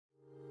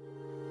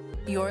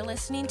You're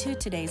listening to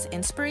today's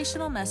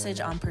inspirational message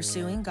on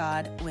pursuing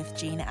God with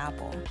Gene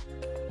Apple.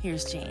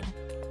 Here's Gene.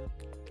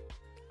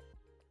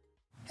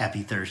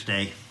 Happy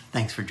Thursday.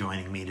 Thanks for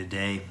joining me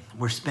today.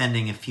 We're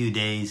spending a few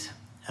days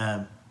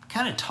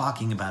kind of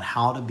talking about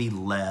how to be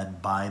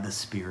led by the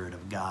Spirit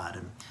of God.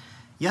 And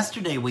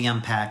yesterday we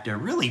unpacked a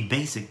really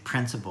basic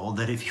principle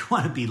that if you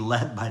want to be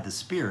led by the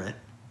Spirit,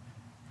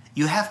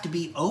 you have to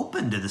be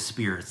open to the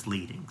Spirit's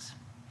leadings.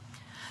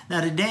 Now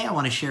today I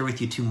want to share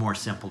with you two more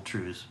simple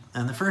truths.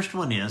 And the first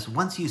one is,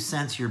 once you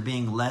sense you're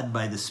being led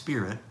by the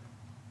Spirit,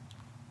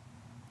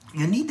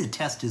 you need to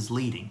test His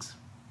leadings.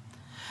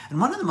 And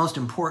one of the most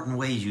important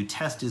ways you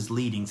test His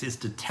leadings is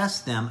to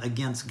test them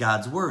against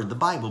God's Word, the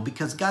Bible,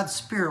 because God's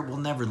Spirit will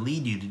never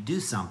lead you to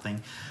do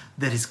something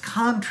that is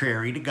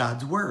contrary to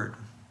God's Word.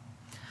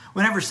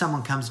 Whenever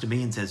someone comes to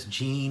me and says,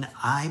 Gene,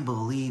 I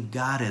believe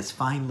God has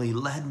finally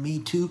led me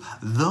to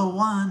the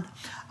one.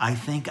 I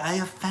think I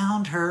have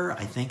found her.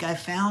 I think I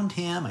found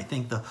him. I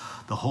think the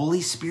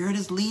Holy Spirit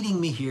is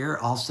leading me here.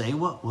 I'll say,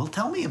 well,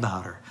 tell me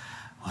about her.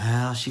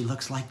 Well, she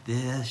looks like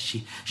this.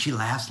 She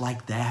laughs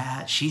like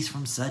that. She's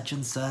from such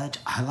and such.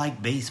 I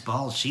like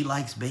baseball. She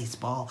likes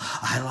baseball.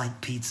 I like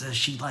pizza.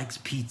 She likes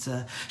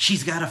pizza.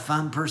 She's got a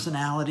fun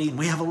personality, and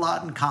we have a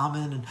lot in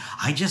common. And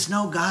I just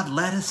know God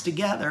led us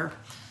together.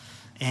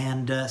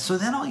 And so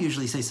then I'll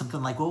usually say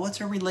something like, well, what's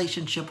her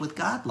relationship with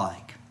God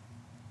like?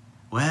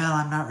 Well,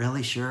 I'm not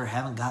really sure.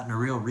 Haven't gotten a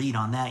real read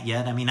on that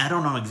yet. I mean, I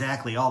don't know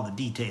exactly all the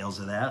details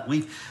of that.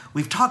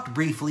 We've talked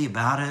briefly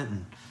about it,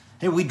 and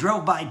hey, we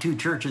drove by two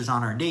churches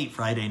on our date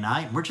Friday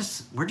night. And we're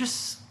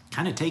just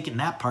kind of taking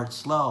that part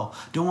slow.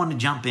 Don't want to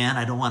jump in.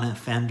 I don't want to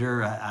offend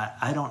her.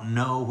 I don't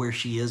know where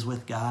she is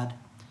with God.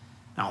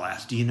 And I'll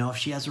ask, do you know if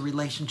she has a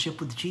relationship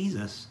with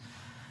Jesus?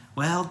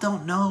 Well,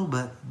 don't know,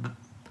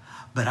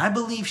 but I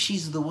believe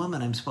she's the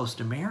woman I'm supposed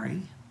to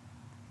marry.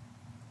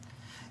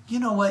 You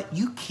know what?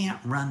 You can't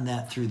run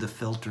that through the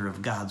filter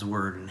of God's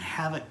Word and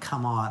have it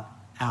come out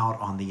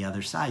on the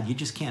other side. You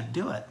just can't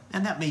do it.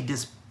 And that may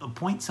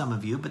disappoint some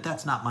of you, but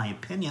that's not my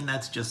opinion.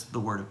 That's just the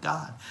Word of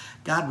God.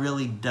 God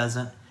really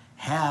doesn't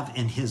have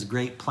in His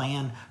great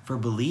plan for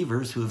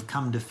believers who have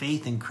come to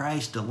faith in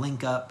Christ to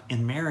link up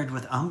in marriage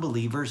with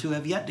unbelievers who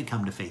have yet to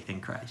come to faith in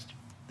Christ.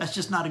 That's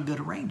just not a good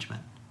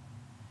arrangement.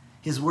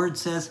 His Word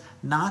says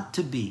not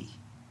to be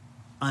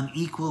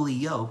unequally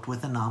yoked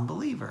with a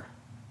non-believer.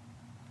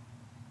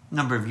 A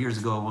number of years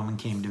ago, a woman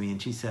came to me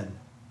and she said,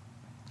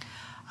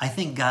 I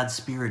think God's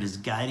Spirit is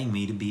guiding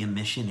me to be a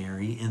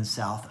missionary in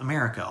South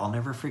America. I'll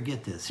never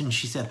forget this. And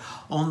she said,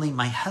 only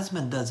my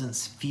husband doesn't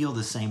feel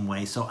the same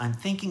way, so I'm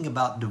thinking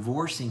about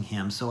divorcing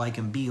him so I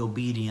can be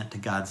obedient to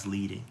God's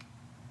leading.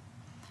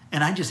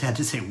 And I just had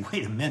to say,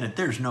 wait a minute,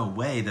 there's no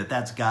way that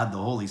that's God the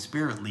Holy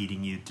Spirit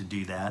leading you to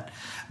do that,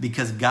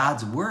 because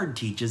God's Word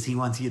teaches He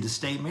wants you to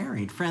stay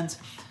married. Friends,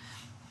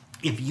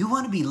 if you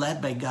want to be led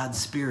by God's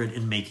Spirit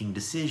in making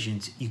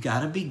decisions, you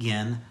got to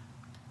begin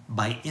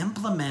by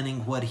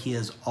implementing what He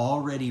has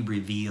already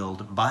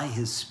revealed by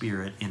His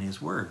Spirit in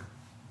His Word.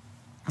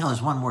 Now,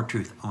 there's one more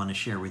truth I want to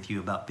share with you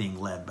about being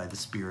led by the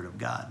Spirit of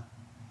God.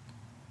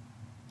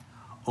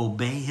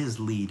 Obey His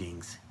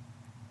leadings,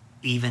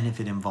 even if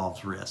it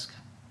involves risk.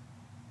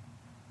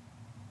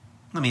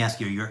 Let me ask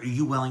you, are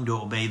you willing to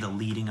obey the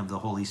leading of the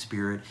Holy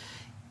Spirit,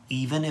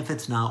 even if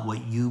it's not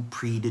what you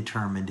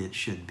predetermined it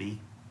should be?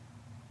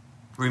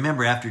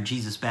 Remember, after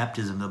Jesus'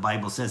 baptism, the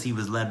Bible says He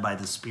was led by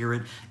the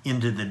Spirit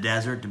into the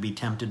desert to be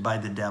tempted by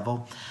the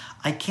devil.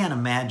 I can't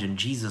imagine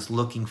Jesus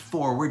looking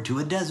forward to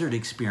a desert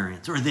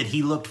experience, or that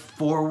He looked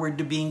forward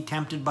to being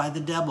tempted by the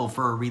devil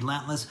for a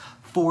relentless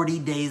 40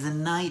 days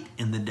and night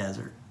in the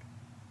desert.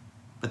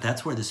 But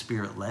that's where the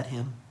Spirit led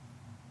Him.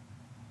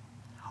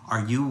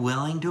 Are you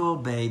willing to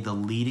obey the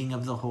leading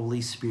of the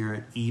Holy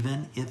Spirit,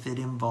 even if it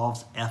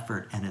involves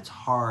effort and it's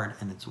hard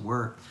and it's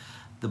work?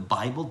 The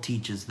Bible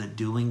teaches that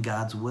doing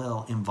God's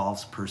will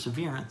involves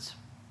perseverance.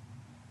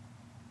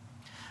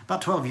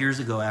 About 12 years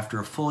ago, after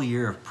a full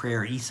year of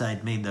prayer,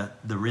 Eastside made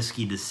the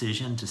risky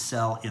decision to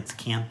sell its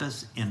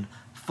campus in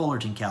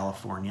Fullerton,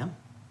 California,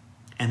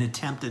 and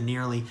attempt a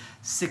nearly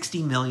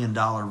 $60 million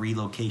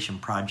relocation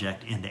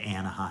project into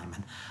Anaheim.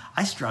 And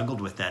I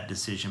struggled with that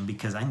decision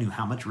because I knew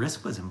how much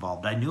risk was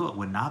involved. I knew it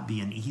would not be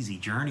an easy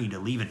journey to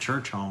leave a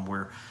church home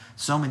where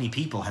so many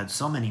people had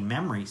so many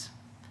memories.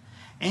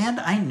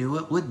 And I knew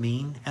it would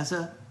mean, as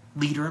a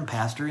leader and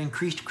pastor,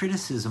 increased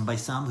criticism by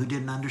some who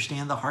didn't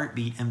understand the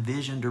heartbeat and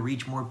vision to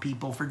reach more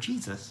people for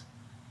Jesus.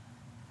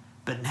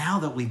 But now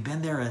that we've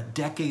been there a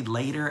decade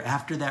later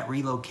after that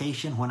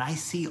relocation, when I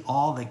see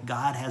all that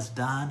God has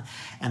done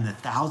and the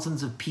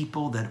thousands of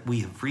people that we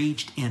have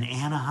reached in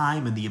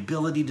Anaheim and the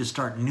ability to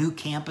start new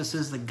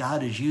campuses that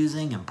God is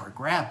using in Park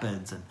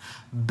Rapids and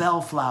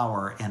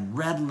Bellflower and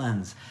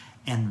Redlands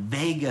and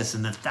Vegas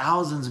and the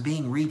thousands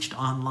being reached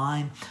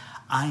online,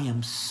 I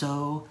am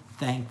so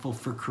thankful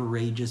for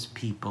courageous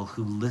people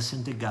who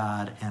listened to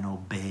God and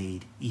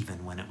obeyed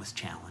even when it was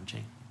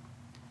challenging.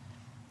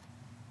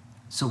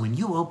 So when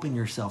you open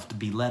yourself to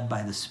be led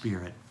by the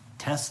Spirit,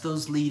 test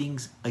those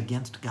leadings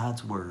against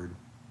God's Word,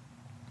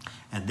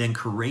 and then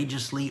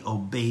courageously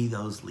obey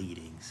those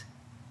leadings,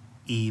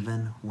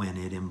 even when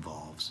it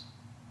involves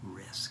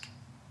risk.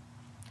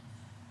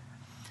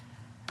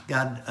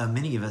 God,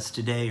 many of us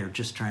today are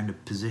just trying to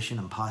position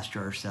and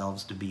posture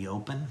ourselves to be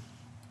open.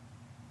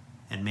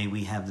 And may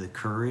we have the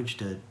courage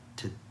to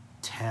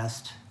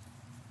test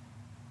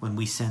when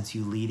we sense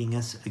you leading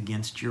us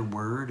against your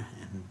word,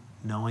 and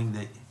knowing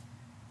that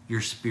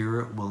your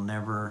Spirit will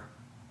never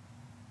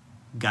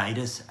guide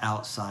us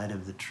outside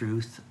of the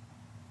truth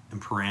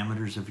and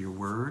parameters of your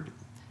word.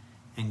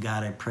 And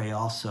God, I pray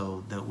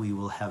also that we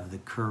will have the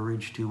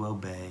courage to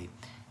obey,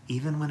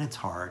 even when it's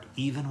hard,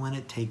 even when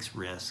it takes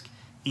risk,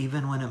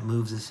 even when it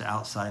moves us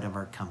outside of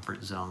our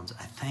comfort zones.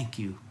 I thank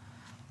you,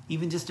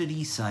 even just at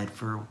Eastside,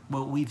 for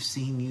what we've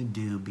seen you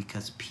do,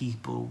 because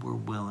people were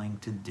willing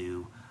to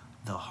do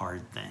the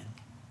hard thing.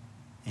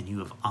 And you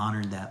have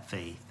honored that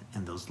faith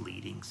and those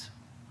leadings.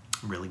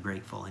 I'm really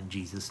grateful in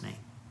Jesus' name.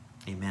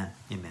 Amen.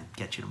 Amen.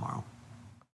 Catch you tomorrow.